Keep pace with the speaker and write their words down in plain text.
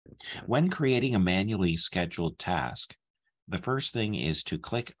When creating a manually scheduled task, the first thing is to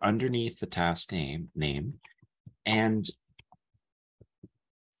click underneath the task name and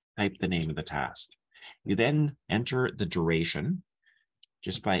type the name of the task. You then enter the duration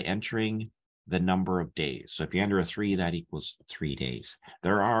just by entering the number of days. So if you enter a 3, that equals 3 days.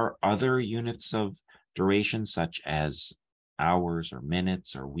 There are other units of duration, such as hours or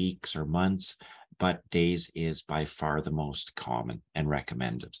minutes or weeks or months, but days is by far the most common and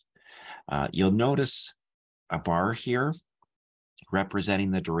recommended. You'll notice a bar here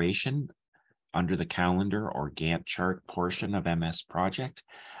representing the duration under the calendar or Gantt chart portion of MS Project.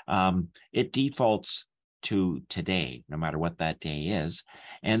 It defaults to today, no matter what that day is.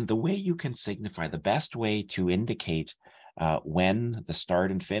 And the way you can signify, the best way to indicate when the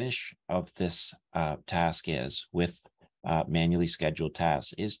start and finish of this task is with manually scheduled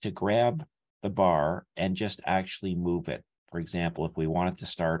tasks is to grab the bar and just actually move it. For example, if we want it to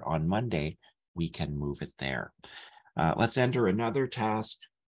start on Monday, we can move it there. Let's enter another task,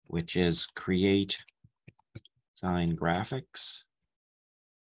 which is create design graphics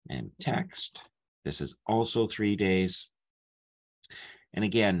and text. This is also 3 days. And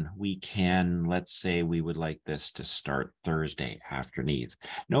again, we can, let's say we would like this to start Thursday afternoon.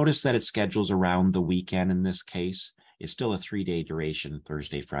 Notice that it schedules around the weekend in this case. It's still a 3-day duration,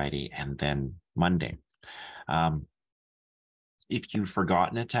 Thursday, Friday, and then Monday. If you've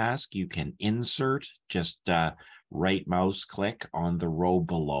forgotten a task, you can insert, just right mouse click on the row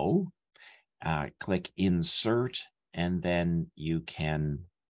below, click insert, and then you can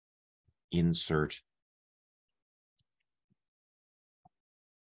insert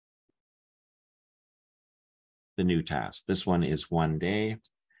the new task. This one is 1 day,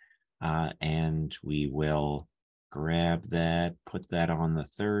 and we will grab that, put that on the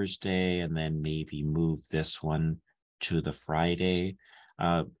Thursday, and then maybe move this one to the Friday.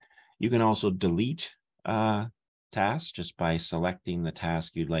 You can also delete tasks just by selecting the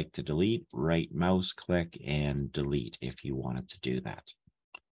task you'd like to delete, right mouse click and delete if you wanted to do that.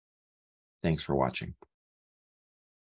 Thanks for watching.